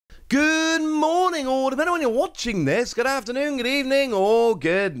Good morning, or depending on when you're watching this, good afternoon, good evening, or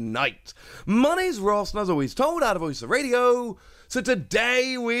good night. My name's Ross, and as always told, out of Voice of Radio. So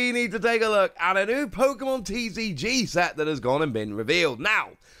today we need to take a look at a new Pokemon TCG set that has gone and been revealed. Now,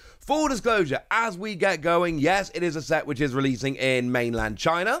 full disclosure, as we get going, yes, it is a set which is releasing in mainland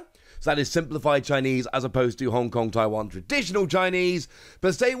China. So that is simplified Chinese as opposed to Hong Kong, Taiwan traditional Chinese.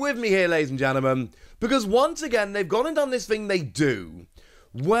 But stay with me here, ladies and gentlemen, because once again, they've gone and done this thing they do,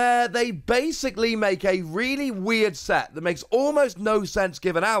 where they basically make a really weird set that makes almost no sense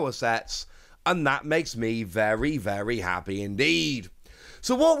given our sets, and that makes me very, very happy indeed.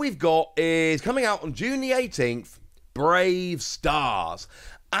 So what we've got is, coming out on June the 18th, Brave Stars.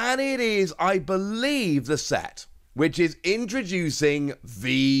 And it is, I believe, the set which is introducing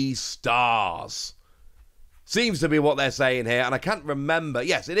VSTARs. Seems to be what they're saying here, and I can't remember.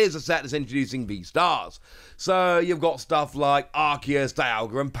 Yes, it is a set that's introducing VSTARs. So you've got stuff like Arceus,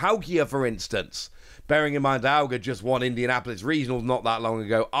 Dialga, and Palkia, for instance. Bearing in mind, Dialga just won Indianapolis Regionals not that long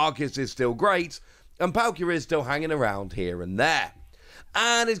ago. Arceus is still great, and Palkia is still hanging around here and there.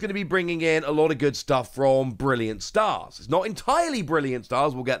 And it's going to be bringing in a lot of good stuff from Brilliant Stars. It's not entirely Brilliant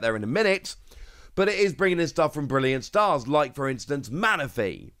Stars, we'll get there in a minute, but it is bringing in stuff from Brilliant Stars, like, for instance,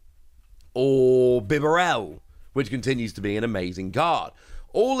 Manaphy, or Bibarel, which continues to be an amazing card.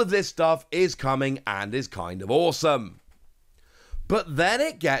 All of this stuff is coming and is kind of awesome. But then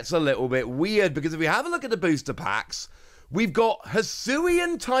it gets a little bit weird, because if we have a look at the booster packs, we've got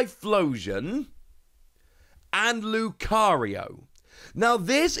Hisuian Typhlosion and Lucario. Now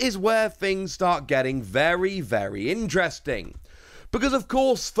this is where things start getting very, very interesting. Because of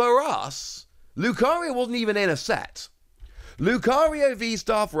course, for us, Lucario wasn't even in a set. Lucario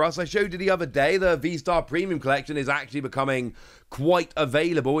V-Star for us, I showed you the other day, the V-Star Premium Collection is actually becoming quite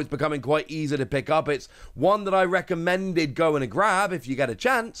available. It's becoming quite easy to pick up. It's one that I recommended going to grab if you get a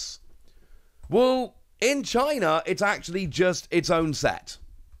chance. Well, in China, it's actually just its own set.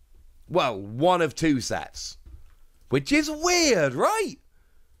 Well, one of two sets. Which is weird, right?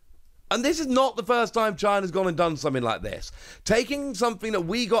 And this is not the first time China's gone and done something like this. Taking something that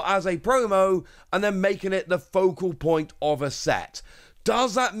we got as a promo and then making it the focal point of a set.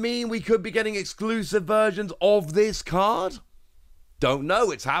 Does that mean we could be getting exclusive versions of this card? Don't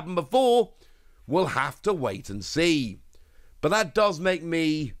know, it's happened before. We'll have to wait and see. But that does make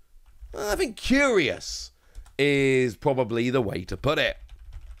me, I think, curious is probably the way to put it.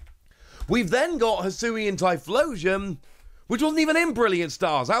 We've then got Hisuian Typhlosion, which wasn't even in Brilliant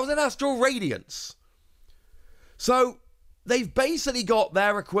Stars. That was in Astral Radiance. So, they've basically got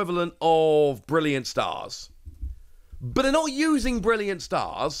their equivalent of Brilliant Stars. But they're not using Brilliant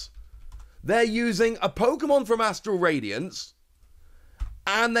Stars. They're using a Pokemon from Astral Radiance.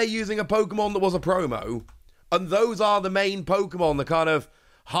 And they're using a Pokemon that was a promo. And those are the main Pokemon, the kind of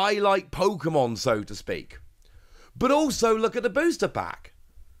highlight Pokemon, so to speak. But also, look at the booster pack.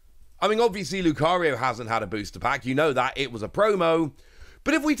 I mean, obviously, Lucario hasn't had a booster pack. You know that. It was a promo.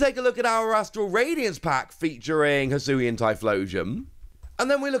 But if we take a look at our Astral Radiance pack featuring Hisuian Typhlosion, and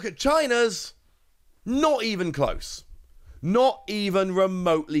then we look at China's, not even close. Not even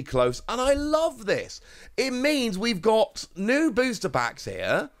remotely close. And I love this. It means we've got new booster packs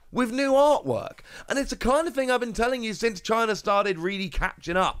here with new artwork. And it's the kind of thing I've been telling you since China started really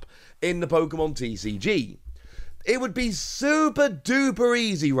catching up in the Pokemon TCG. It would be super duper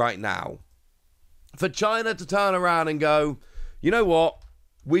easy right now for China to turn around and go, you know what,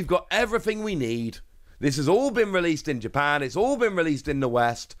 we've got everything we need. This has all been released in Japan. It's all been released in the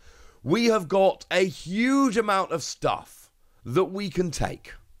West. We have got a huge amount of stuff that we can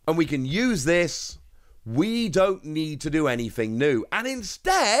take. And we can use this. We don't need to do anything new. And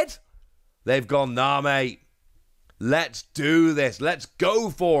instead, they've gone, nah, mate, let's do this. Let's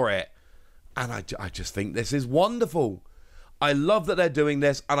go for it. And I just think this is wonderful. I love that they're doing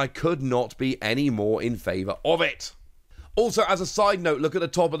this, and I could not be any more in favour of it. Also, as a side note, look at the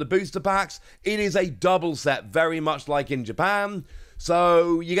top of the booster packs. It is a double set, very much like in Japan.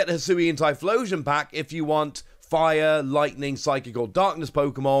 So you get the Hisuian Typhlosion pack if you want Fire, Lightning, Psychic, or Darkness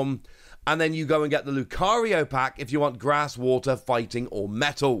Pokemon. And then you go and get the Lucario pack if you want Grass, Water, Fighting, or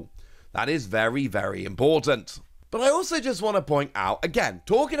Metal. That is very, very important. But I also just want to point out, again,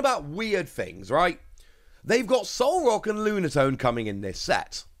 talking about weird things, right? They've got Solrock and Lunatone coming in this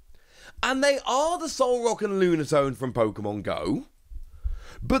set. And they are the Solrock and Lunatone from Pokemon Go.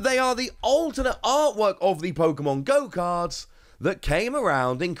 But they are the alternate artwork of the Pokemon Go cards that came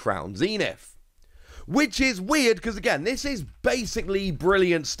around in Crown Zenith. Which is weird because, again, this is basically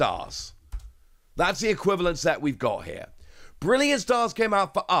Brilliant Stars. That's the equivalent set we've got here. Brilliant Stars came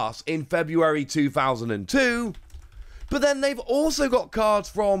out for us in February 2002. But then they've also got cards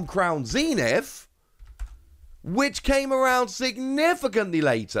from Crown Zenith, which came around significantly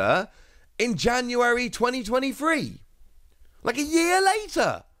later in January 2023. Like a year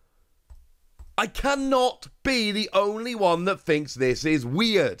later. I cannot be the only one that thinks this is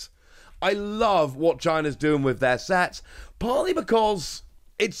weird. I love what China's doing with their sets, partly because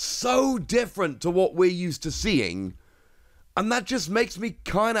it's so different to what we're used to seeing, and that just makes me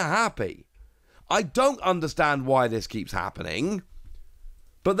kind of happy. I don't understand why this keeps happening,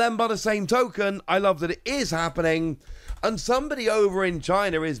 but then by the same token, I love that it is happening, and somebody over in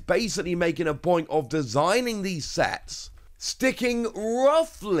China is basically making a point of designing these sets, sticking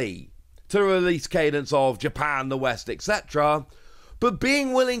roughly to the release cadence of Japan, the West, etc., but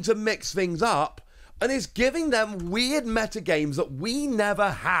being willing to mix things up, and is giving them weird meta games that we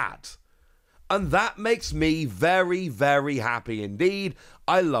never had. And that makes me very, very happy indeed.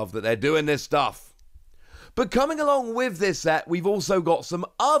 I love that they're doing this stuff. But coming along with this set, we've also got some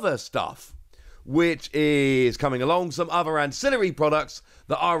other stuff, which is coming along, some other ancillary products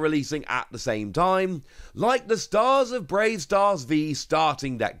that are releasing at the same time, like the Stars of Brave Stars V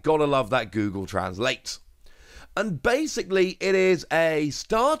starting deck. Gotta love that Google Translate. And basically, it is a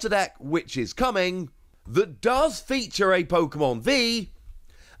starter deck which is coming that does feature a Pokemon V,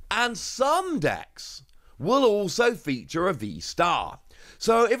 and some decks will also feature a V-Star.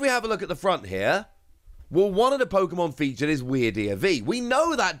 So if we have a look at the front here, well, one of the Pokemon featured is Weirdeer V. We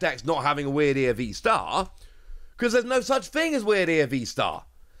know that deck's not having a Weirdeer V-Star, because there's no such thing as Weirdeer V-Star.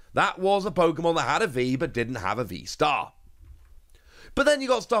 That was a Pokemon that had a V but didn't have a V-Star. But then you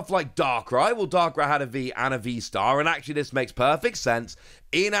got stuff like Darkrai. Well, Darkrai had a V and a V-Star, and actually this makes perfect sense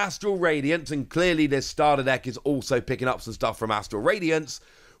in Astral Radiance, and clearly this starter deck is also picking up some stuff from Astral Radiance.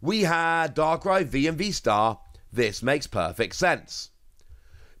 We had Darkrai V and V-Star. This makes perfect sense.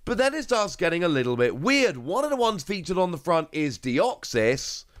 But then it starts getting a little bit weird. One of the ones featured on the front is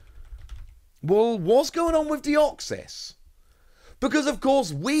Deoxys. Well, what's going on with Deoxys? Because, of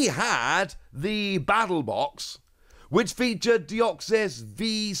course, we had the Battle Box, which featured Deoxys,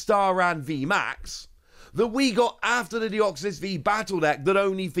 V-Star and V-Max, that we got after the Deoxys V Battle deck that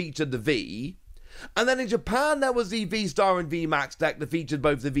only featured the V. And then in Japan, there was the V-Star and V-Max deck that featured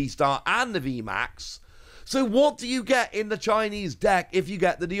both the V-Star and the V-Max. So what do you get in the Chinese deck if you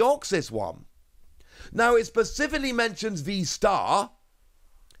get the Deoxys one? Now, it specifically mentions V-Star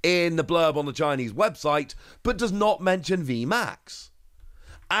in the blurb on the Chinese website, but does not mention V-Max.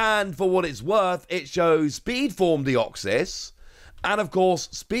 And for what it's worth, it shows Speed Form Deoxys, and of course,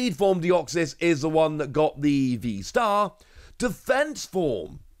 Speed Form Deoxys is the one that got the V-Star. Defense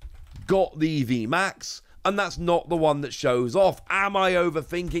Form got the V-Max, and that's not the one that shows off. Am I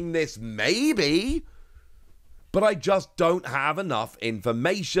overthinking this? Maybe. But I just don't have enough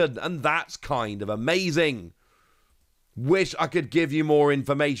information, and that's kind of amazing. Wish I could give you more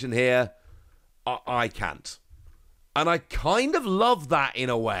information here. I can't. And I kind of love that in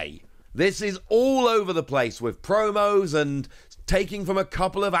a way. This is all over the place with promos and taking from a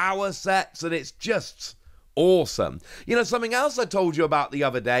couple of hour sets, and it's just awesome. You know, something else I told you about the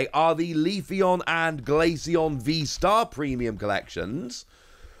other day are the Leafeon and Glaceon V-Star Premium Collections.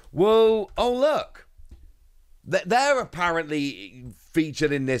 Well, oh look. They're apparently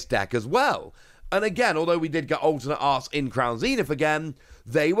featured in this deck as well. And again, although we did get alternate arts in Crown Zenith again,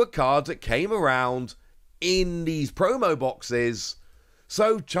 they were cards that came around in these promo boxes.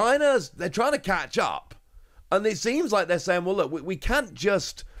 So they're trying to catch up. And it seems like they're saying, well, look, we can't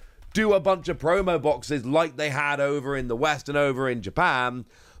just do a bunch of promo boxes like they had over in the West and over in Japan.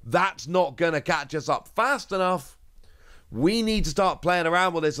 That's not going to catch us up fast enough. We need to start playing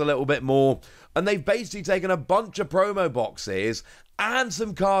around with this a little bit more. And they've basically taken a bunch of promo boxes and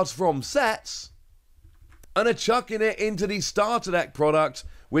some cards from sets and are chucking it into the starter deck product,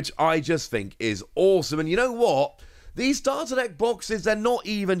 which I just think is awesome. And you know what? These starter deck boxes, they're not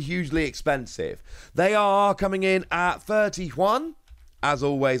even hugely expensive. They are coming in at 31. As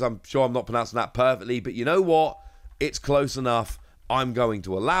always, I'm sure I'm not pronouncing that perfectly, but you know what? It's close enough. I'm going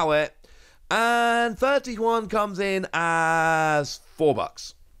to allow it. And 31 comes in as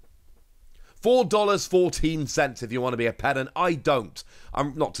 $4. $4.14 if you want to be a pedant. I don't.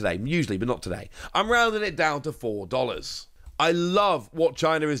 I'm not today, usually, but not today. I'm rounding it down to $4. I love what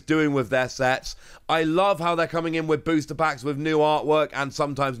China is doing with their sets. I love how they're coming in with booster packs with new artwork and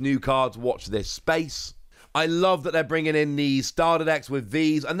sometimes new cards. Watch this space. I love that they're bringing in these starter decks with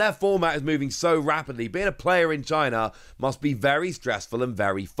Vs, and their format is moving so rapidly. Being a player in China must be very stressful and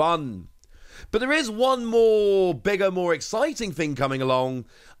very fun. But there is one more bigger, more exciting thing coming along,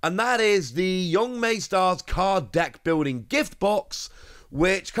 and that is the Young May Stars card deck building gift box,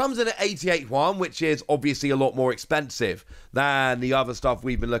 which comes in at 88 yuan, which is obviously a lot more expensive than the other stuff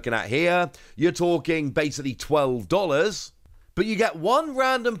we've been looking at here. You're talking basically $12, but you get one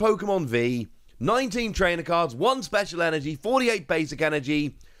random Pokemon V, 19 trainer cards, one special energy, 48 basic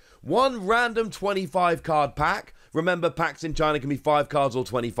energy, one random 25 card pack. Remember, packs in China can be 5 cards or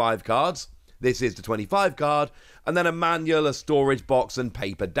 25 cards. This is the 25 card. And then a manual, a storage box, and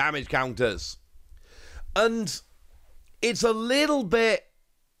paper damage counters. And it's a little bit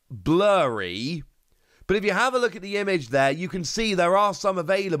blurry, but if you have a look at the image there, you can see there are some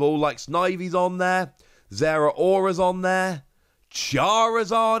available, like Snivy's on there, Zeraora's on there,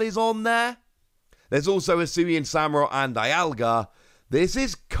 Charizard is on there. There's also Hisuian Samurott and Dialga. This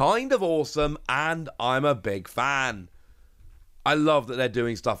is kind of awesome, and I'm a big fan. I love that they're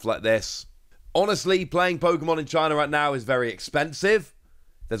doing stuff like this. Honestly, playing Pokemon in China right now is very expensive.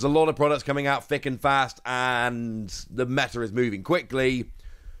 There's a lot of products coming out thick and fast, and the meta is moving quickly.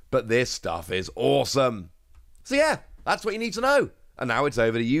 But this stuff is awesome. So yeah, that's what you need to know. And now it's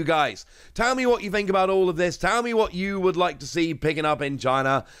over to you guys. Tell me what you think about all of this. Tell me what you would like to see picking up in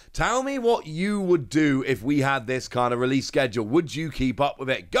China. Tell me what you would do if we had this kind of release schedule. Would you keep up with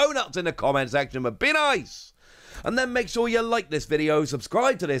it? Go nuts in the comment section, but be nice. And then make sure you like this video,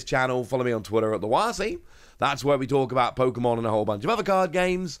 subscribe to this channel, follow me on Twitter at TheWasi. That's where we talk about Pokemon and a whole bunch of other card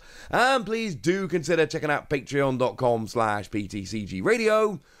games. And please do consider checking out patreon.com/PTCG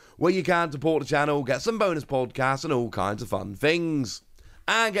Radio, where you can support the channel, get some bonus podcasts and all kinds of fun things.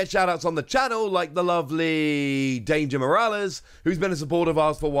 And get shoutouts on the channel like the lovely Danger Morales, who's been a supporter of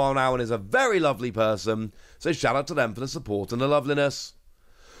ours for a while now and is a very lovely person. So shout out to them for the support and the loveliness.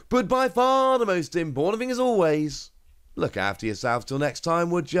 But by far the most important thing as always, look after yourself till next time,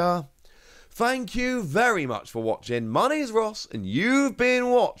 would ya? Thank you very much for watching. My name's Ross, and you've been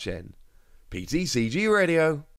watching PTCG Radio.